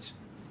insurance?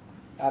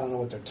 I don't know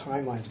what their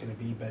timeline's going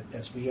to be, but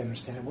as we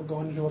understand it, we're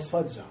going into a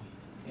flood zone.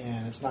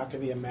 And it's not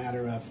going to be a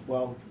matter of,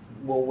 well,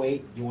 we'll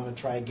wait, you want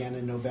to try again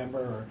in November,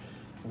 or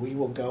we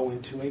will go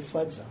into a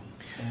flood zone.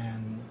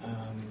 And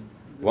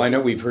Well, I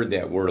know we've heard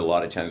that word a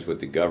lot of times with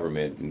the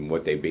government, and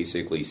what they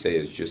basically say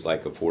is just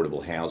like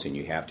affordable housing,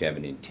 you have to have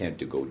an intent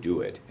to go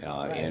do it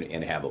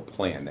and have a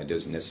plan. That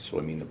doesn't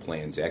necessarily mean the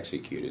plan's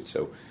executed.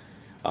 So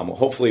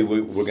hopefully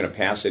we're going to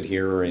pass it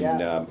here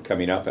and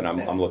coming up, and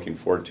I'm looking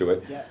forward to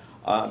it.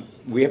 Yeah.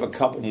 We have a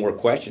couple more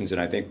questions,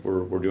 and I think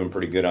we're doing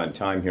pretty good on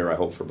time here, I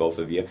hope, for both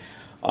of you.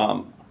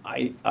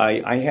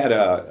 I had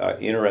a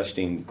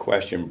interesting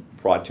question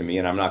brought to me,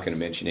 and I'm not going to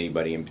mention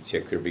anybody in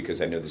particular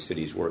because I know the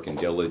city's working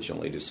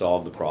diligently to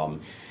solve the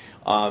problem.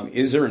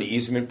 Is there an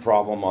easement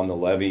problem on the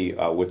levee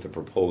with the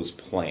proposed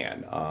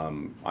plan?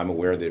 I'm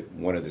aware that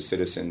one of the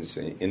citizens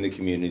in the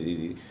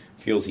community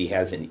feels he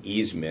has an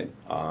easement,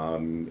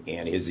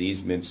 and his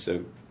easement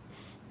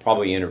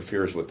probably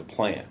interferes with the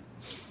plan.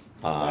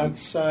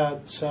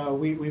 So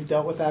we've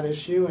dealt with that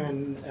issue,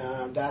 and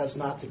that is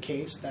not the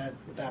case.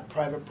 That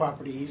private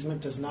property easement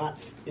does not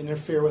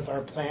interfere with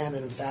our plan,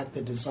 and in fact,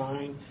 the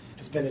design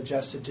has been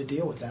adjusted to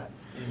deal with that.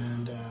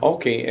 And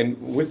okay,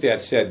 and with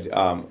that said,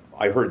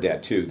 I heard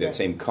that too. That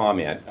same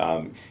comment.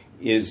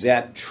 Is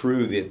that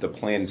true that the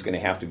plan is going to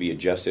have to be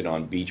adjusted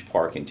on Beach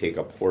Park and take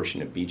a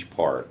portion of Beach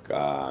Park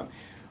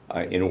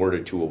in order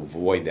to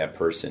avoid that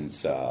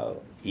person's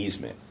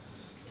easement?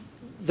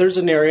 There's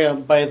an area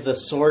by the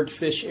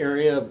Swordfish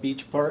area of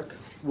Beach Park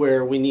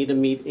where we need to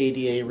meet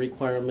ADA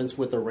requirements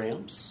with the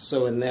ramps.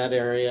 So in that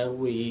area,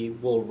 we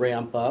will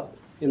ramp up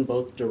in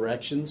both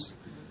directions.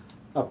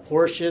 A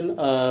portion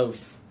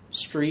of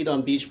street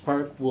on Beach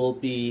Park will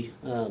be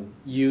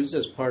used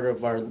as part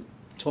of our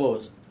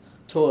toe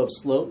of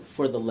slope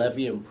for the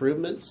levee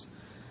improvements.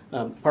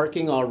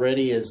 Parking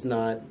already is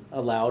not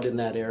allowed in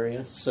that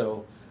area,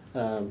 so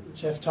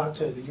Jeff,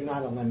 you're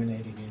not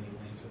eliminating any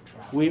lanes of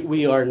traffic.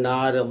 we are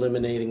not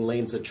eliminating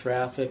lanes of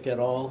traffic at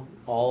all.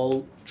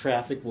 All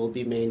traffic will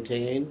be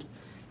maintained,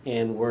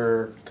 and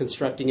we're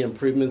constructing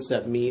improvements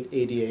that meet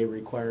ADA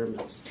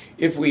requirements.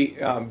 If we,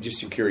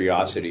 just a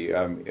curiosity,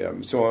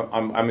 so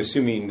I'm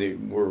assuming that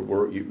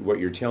what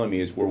you're telling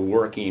me is we're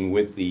working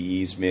with the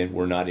easement,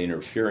 we're not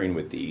interfering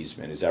with the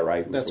easement. Is that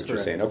right? That's what correct.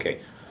 You're saying? Okay.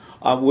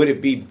 Would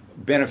it be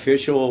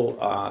beneficial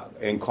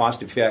and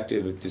cost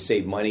effective to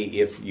save money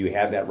if you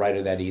had that right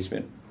of that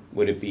easement?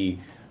 Would it be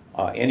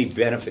any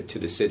benefit to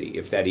the city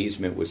if that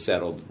easement was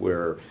settled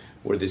where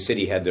the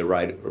city had the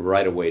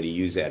right of way to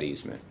use that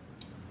easement?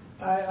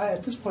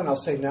 At this point, I'll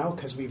say no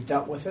because we've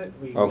dealt with it.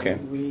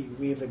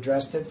 We've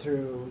addressed it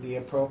through the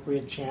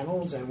appropriate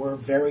channels, and we're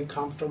very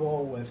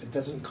comfortable with it.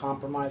 Doesn't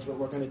compromise what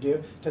we're going to do.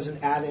 It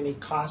doesn't add any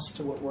cost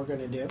to what we're going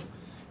to do,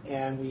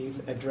 and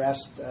we've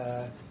addressed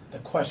the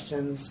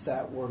questions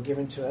that were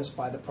given to us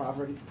by the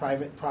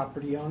private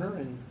property owner,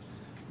 and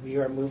we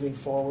are moving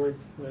forward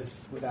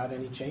without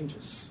any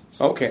changes.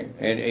 So, okay,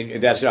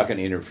 and that's not going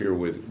to interfere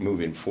with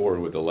moving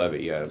forward with the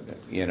levee.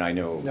 And I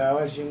know. No,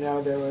 as you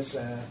know, there was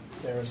a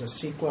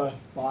CEQA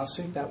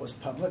lawsuit that was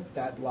public.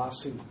 That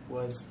lawsuit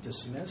was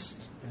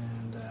dismissed,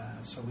 and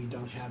so we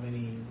don't have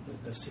any.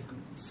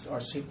 Our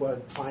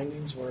CEQA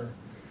findings were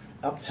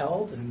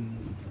upheld,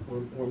 and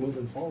we're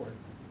moving forward.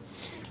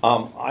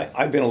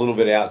 I've been a little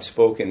bit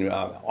outspoken.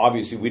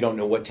 Obviously, we don't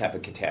know what type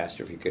of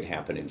catastrophe could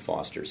happen in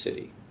Foster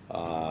City.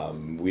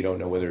 We don't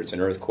know whether it's an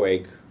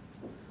earthquake.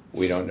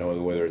 We don't know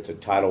whether it's a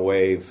tidal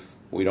wave.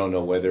 We don't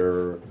know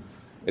whether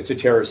it's a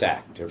terrorist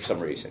act for some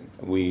reason.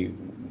 We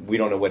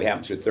don't know what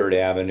happens with 3rd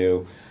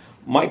Avenue.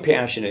 My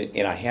passion,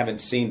 and I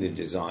haven't seen the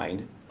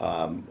design,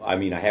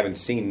 I haven't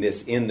seen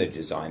this in the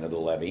design of the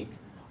levee,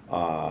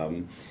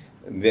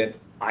 that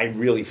I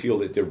really feel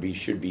that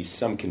should be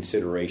some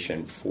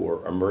consideration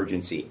for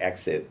emergency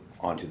exit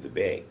onto the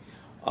bay.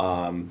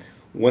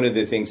 One of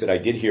the things that I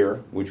did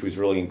hear, which was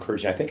really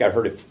encouraging, I think I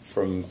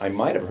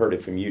might have heard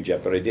it from you,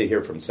 Jeff, but I did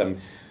hear from some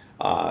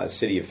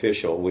city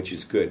official, which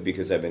is good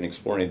because I've been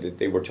exploring that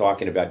they were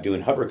talking about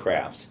doing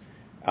hovercrafts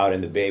out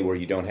in the bay where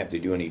you don't have to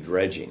do any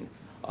dredging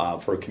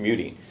for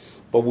commuting.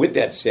 But with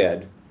that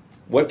said,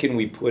 what can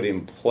we put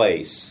in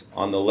place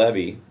on the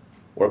levee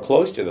or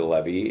close to the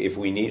levee if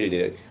we needed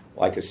it,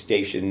 like a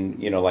station,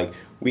 like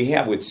we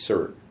have with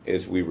CERT,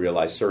 as we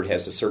realize CERT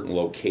has a certain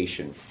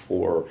location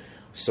for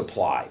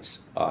supplies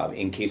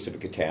in case of a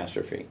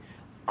catastrophe.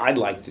 I'd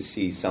like to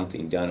see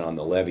something done on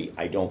the levee.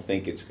 I don't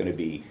think it's going to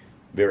be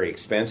very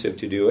expensive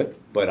to do it,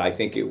 but I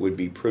think it would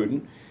be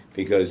prudent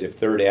because if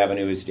 3rd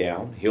Avenue is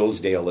down,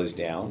 Hillsdale is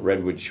down,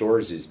 Redwood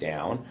Shores is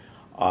down,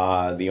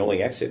 the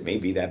only exit may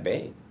be that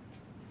bay.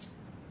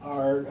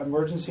 Our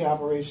emergency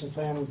operations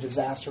plan and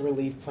disaster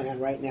relief plan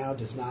right now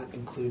does not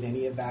include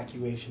any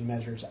evacuation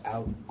measures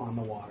out on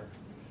the water.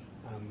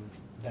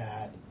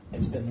 That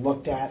it's been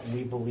looked at, and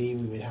we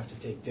believe we would have to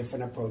take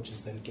different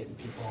approaches than getting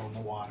people on the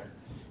water.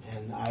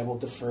 And I will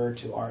defer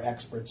to our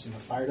experts in the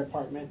fire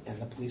department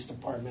and the police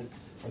department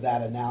for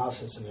that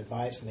analysis and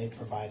advice, and they've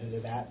provided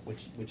that,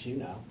 which you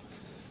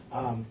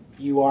know.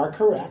 You are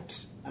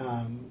correct.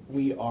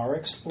 We are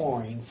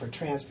exploring, for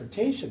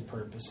transportation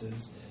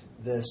purposes,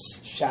 this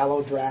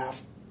shallow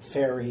draft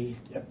ferry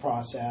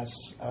process,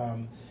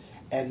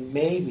 and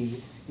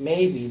maybe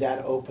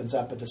that opens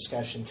up a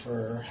discussion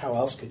for how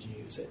else could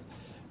you use it.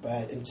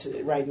 But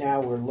right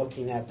now we're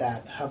looking at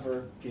that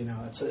hover.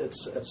 It's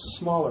a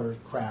smaller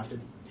craft. It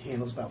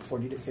handles about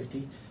 40 to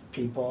 50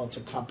 people. It's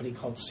a company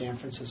called San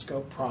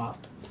Francisco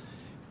Prop,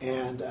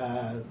 and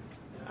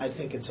I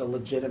think it's a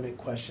legitimate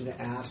question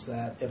to ask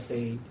that if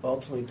they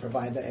ultimately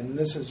provide that. And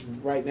this is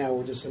right now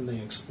we're just in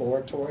the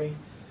exploratory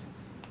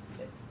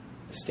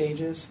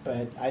stages,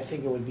 but I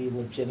think it would be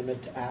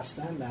legitimate to ask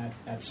them that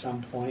at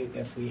some point,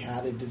 if we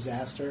had a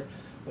disaster,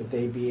 would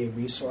they be a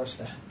resource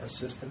to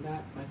assist in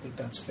that? I think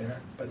that's fair.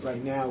 But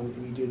right now,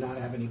 we do not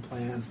have any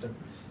plans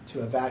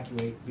to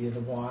evacuate via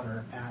the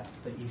water at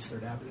the East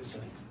 3rd Avenue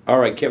site. All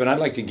right, Kevin, I'd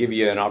like to give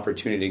you an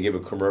opportunity to give a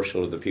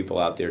commercial to the people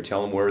out there.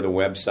 Tell them where the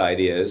website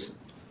is.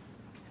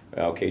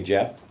 Okay,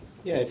 Jeff?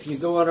 Yeah, if you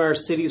go on our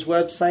city's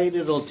website,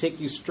 it'll take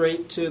you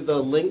straight to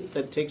the link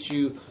that takes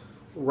you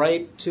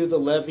right to the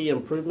levee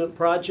improvement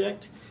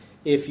project.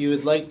 If you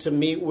would like to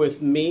meet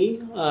with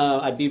me,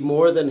 I'd be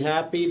more than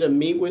happy to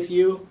meet with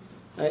you,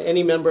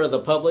 any member of the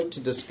public, to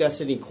discuss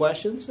any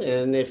questions.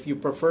 And if you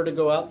prefer to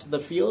go out to the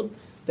field,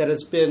 that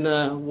has been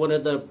one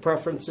of the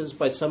preferences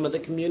by some of the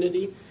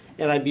community.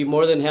 And I'd be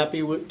more than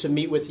happy to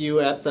meet with you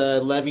at the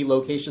levee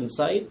location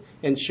site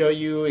and show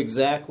you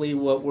exactly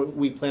what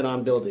we plan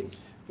on building.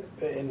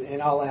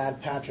 And I'll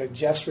add, Patrick,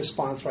 Jeff's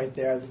response right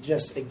there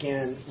just,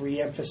 again,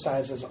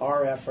 reemphasizes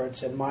our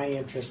efforts and my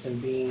interest in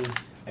being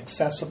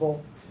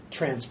accessible,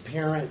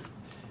 transparent,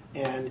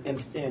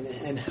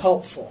 and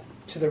helpful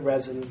to the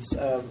residents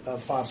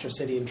of Foster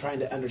City and trying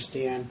to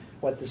understand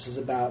what this is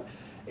about.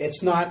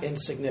 It's not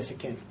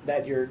insignificant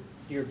that your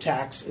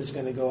tax is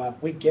going to go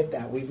up. We get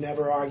that. We've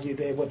never argued,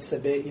 hey, what's the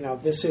big,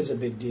 this is a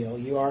big deal.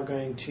 You are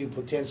going to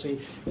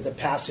potentially, with the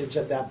passage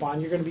of that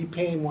bond, you're going to be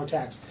paying more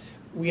tax.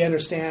 We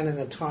understand in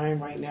a time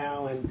right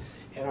now and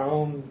in our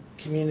own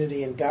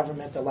community and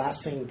government, the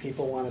last thing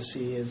people want to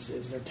see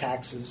is their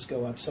taxes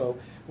go up. So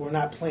we're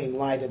not playing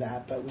lie to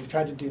that, but we've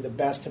tried to do the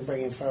best in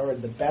bringing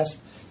forward the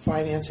best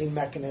financing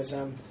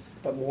mechanism,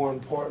 but more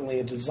importantly,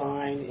 a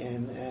design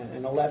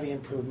and a levee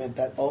improvement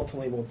that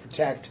ultimately will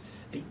protect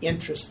the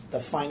interest,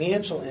 the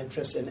financial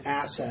interest and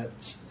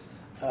assets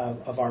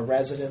of our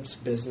residents,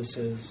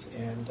 businesses,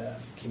 and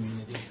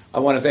community. I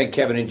want to thank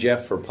Kevin and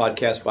Jeff for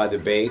Podcast by the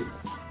Bay,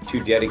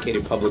 two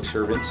dedicated public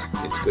servants.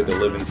 It's good to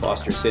live in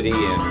Foster City,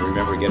 and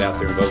remember, get out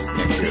there and vote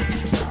next year.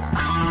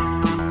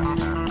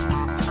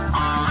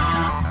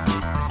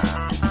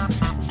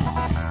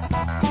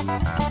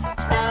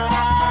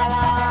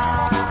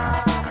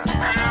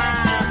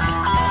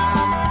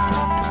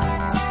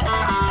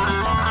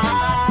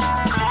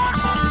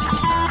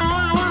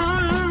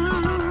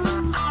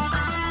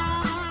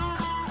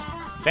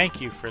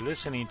 Thank you for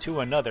listening to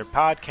another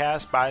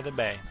Podcast by the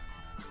Bay.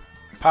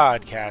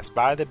 Podcast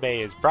by the Bay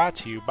is brought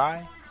to you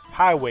by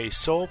Highway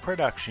Soul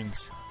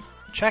Productions.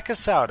 Check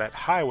us out at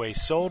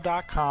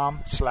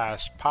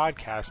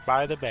highwaysoul.com/podcast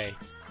by the Bay,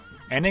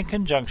 and in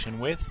conjunction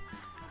with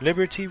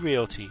Liberty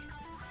Realty.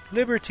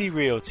 Liberty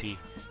Realty,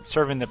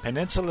 serving the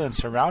peninsula and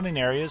surrounding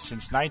areas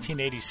since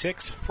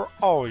 1986 for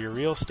all your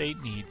real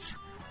estate needs.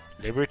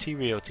 Liberty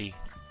Realty.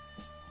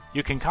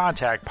 You can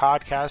contact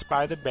Podcast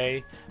by the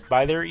Bay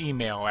by their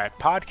email at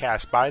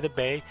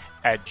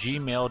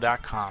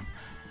podcastbythebay@gmail.com.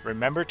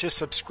 Remember to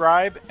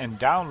subscribe and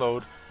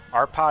download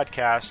our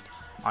podcast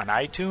on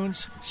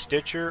iTunes,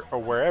 Stitcher, or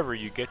wherever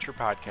you get your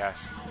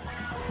podcasts.